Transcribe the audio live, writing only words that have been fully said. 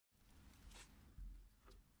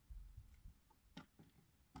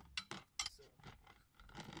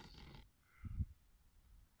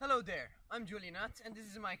Hello there, I'm Julian Nutt and this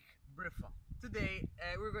is Mike Briffa. Today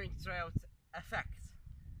we're going to try out a fact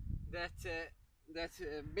that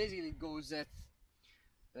basically goes that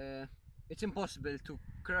it's impossible to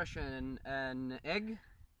crush an egg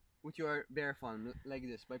with your bare palm like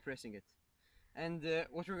this by pressing it. And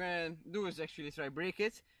what we're gonna do is actually try break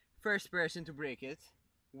it. First person to break it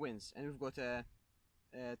wins, and we've got a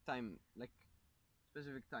time, like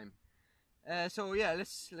specific time. So yeah,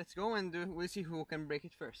 let's go and we'll see who can break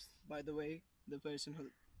it first. By the way, the person who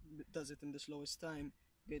does it in the slowest time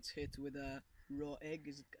gets hit with a raw egg.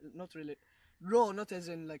 Is not really raw, not as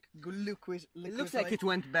in like liquid. It looks like it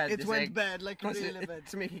went bad. It went bad, like really bad.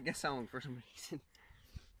 It's making a sound for some reason.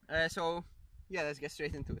 So yeah, let's get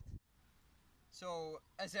straight into it. So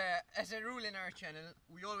as a rule in our channel,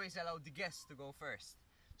 we always allow the guests to go first.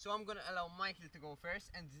 So I'm gonna allow Michael to go first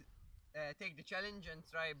and take the challenge and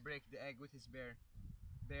try break the egg with his bare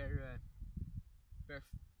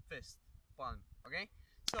fist, palm. Okay?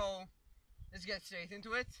 So let's get straight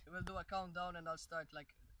into it. We'll do a countdown and I'll start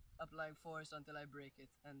like applying force until I break it,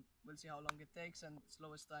 and we'll see how long it takes, and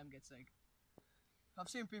slowest time gets egg. I've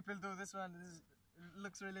seen people do this one. It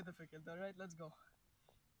looks really difficult. All right, let's go.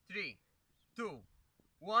 3, 2,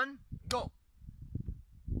 1, go!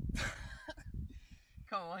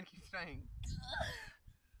 Come on, keep trying.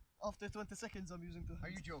 After 20 seconds, I'm using two hands. Are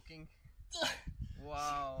you joking?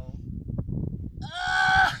 Wow.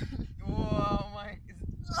 Wow, Mike.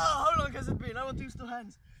 How long has it been? I want to use two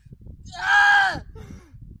hands.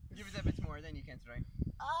 Give it a bit more, then you can try.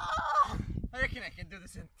 I reckon I can do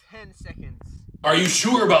this in 10 seconds. Are you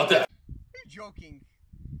sure about that? Are you joking?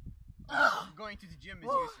 Going to the gym is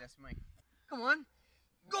useless, Mike. Come on.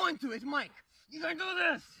 Go into it, Mike. You can do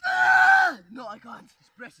this. No, I can't.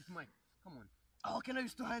 Just press it, Mike. Come on. Oh, can I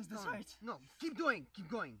use two hands this right? No, keep doing. Keep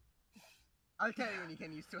going. I'll tell you when you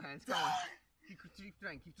can use two hands. Come on. Keep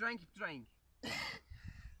trying. Keep trying. Keep trying.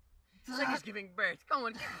 It's like he's giving birth. Come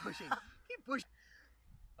on, keep pushing. Keep pushing.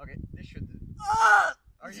 Okay, this should.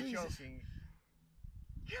 Are you joking?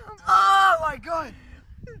 Come on. Oh my god!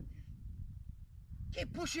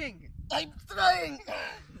 Keep pushing. I'm trying.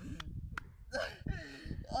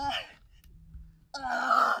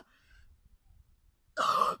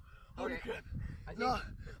 Holy crap! No,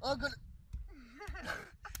 I'm gonna.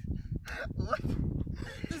 What?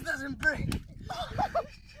 This doesn't break.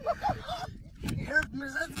 You hurt me,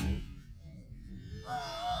 that.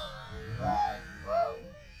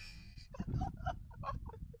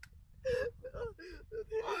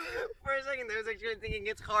 For a second, I was actually thinking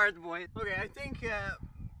it's hard, boy. Okay, I think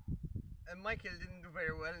Michael didn't do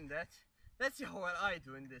very well in that. Let's see how well I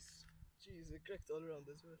do in this. Jeez, it cracked all around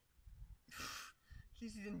as well. At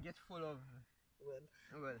least he didn't get full of. Well.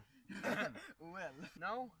 Well.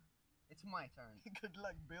 Now, it's my turn. Good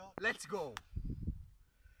luck, Bill. Let's go.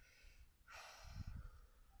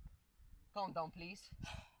 Countdown, please.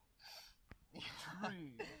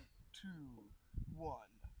 3, 2, 1.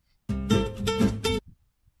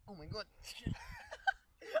 Oh my god.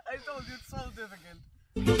 I told you it's so difficult.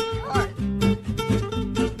 Hard.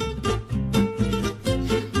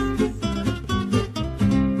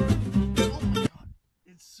 Oh my god.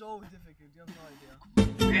 It's so difficult, you have no idea.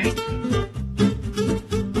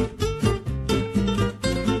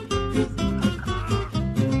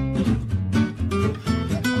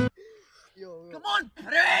 Come on,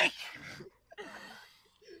 break!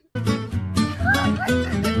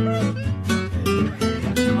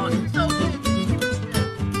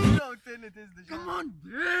 Come on,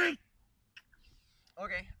 break!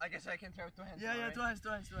 Okay, I guess I can throw two hands. Yeah, right? two hands.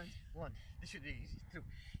 1. This should be easy. 2,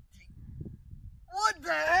 3. What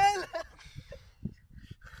the hell?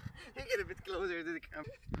 Get a bit closer to the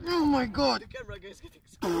camera. Oh my god! The camera guy is getting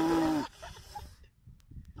scared.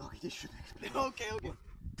 Okay, this should explain. Okay. 1,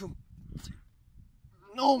 2, 3.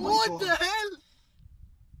 Oh my What god. the hell?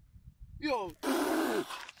 Yo!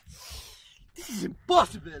 This is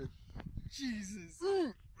impossible! Jesus!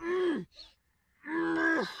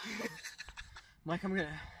 Mike,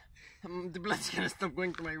 the blood's gonna stop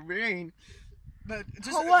going to my brain. But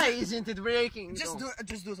just, Why isn't it breaking? Just do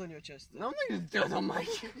it on your chest. No, I'm not gonna do it on my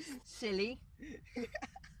silly.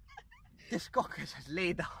 This cock has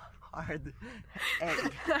laid a hard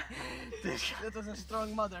egg. That was a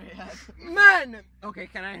strong mother he had. Man! Okay,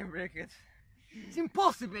 can I break it? It's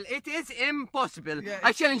impossible. It is impossible. Yeah,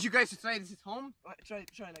 I challenge you guys to try this at home. Try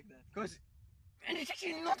like that. And it's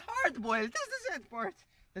actually not hard boiled. This is the sad part.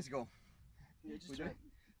 Let's go. Yeah, just try.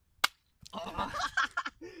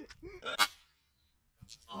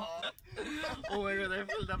 Oh my god, I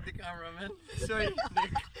filled up the camera, man. Sorry,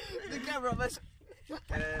 Nick. The camera, man.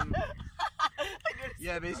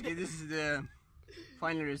 Yeah, basically this is the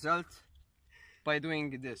final result by doing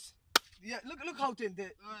this. Yeah, look how thin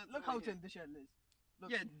look how thin the shell is.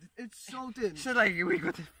 Look, Yeah, it's so thin. it's not like we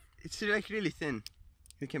got. It's like really thin.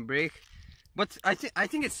 It can break, but I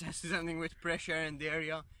think it has something with pressure in the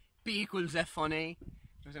area. P equals F on A,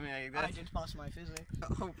 or something like that. I didn't pass my physics.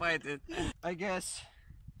 I hope I did. I guess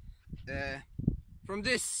from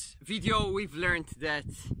this video we've learned that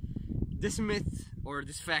this myth or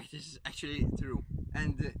this fact is actually true,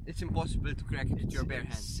 and it's impossible to crack it with your bare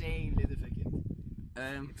hands. Insanely difficult.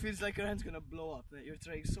 It feels like your hand's gonna blow up. That you're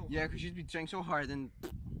trying so hard. Yeah, because you'd be trying so hard, and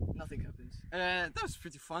Nothing happens. that was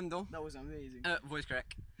pretty fun though. That was amazing. Voice crack.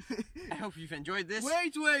 I hope you've enjoyed this.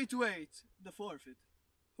 Wait! The forfeit.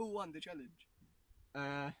 Who won the challenge?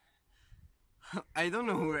 I don't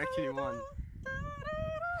know who actually won.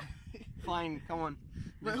 Fine, come on.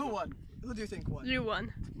 Wait, who won? Who do you think won? You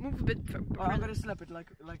won. Move a bit further. I'm gonna slap it like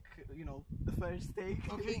you know, the first take.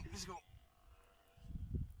 Okay, let's go.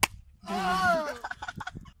 Oh!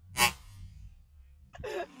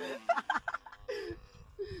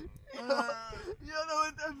 You know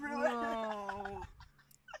it everywhere. No.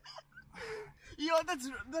 Yo,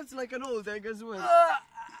 that's like an old egg as well.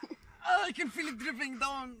 I can feel it dripping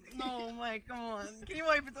down. No, Mike, come on. Can you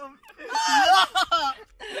wipe it off?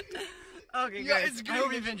 Okay, Yeah, guys, it's I hope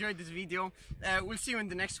great. you've enjoyed this video. We'll see you in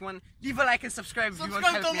the next one. Leave a like and subscribe if you want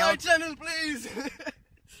to Subscribe help to me my out. channel, please.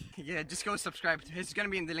 Yeah, just go subscribe. It's gonna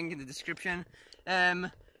be in the link in the description.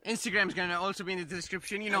 Instagram's gonna also be in the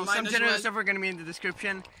description. You know, And mine some as general well. stuff are gonna be in the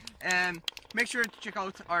description. Make sure to check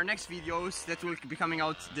out our next videos that will be coming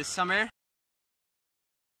out this summer.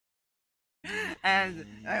 And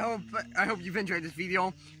I hope you've enjoyed this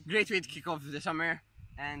video. Great way to kick off the summer,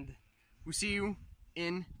 and we'll see you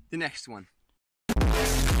in the next one.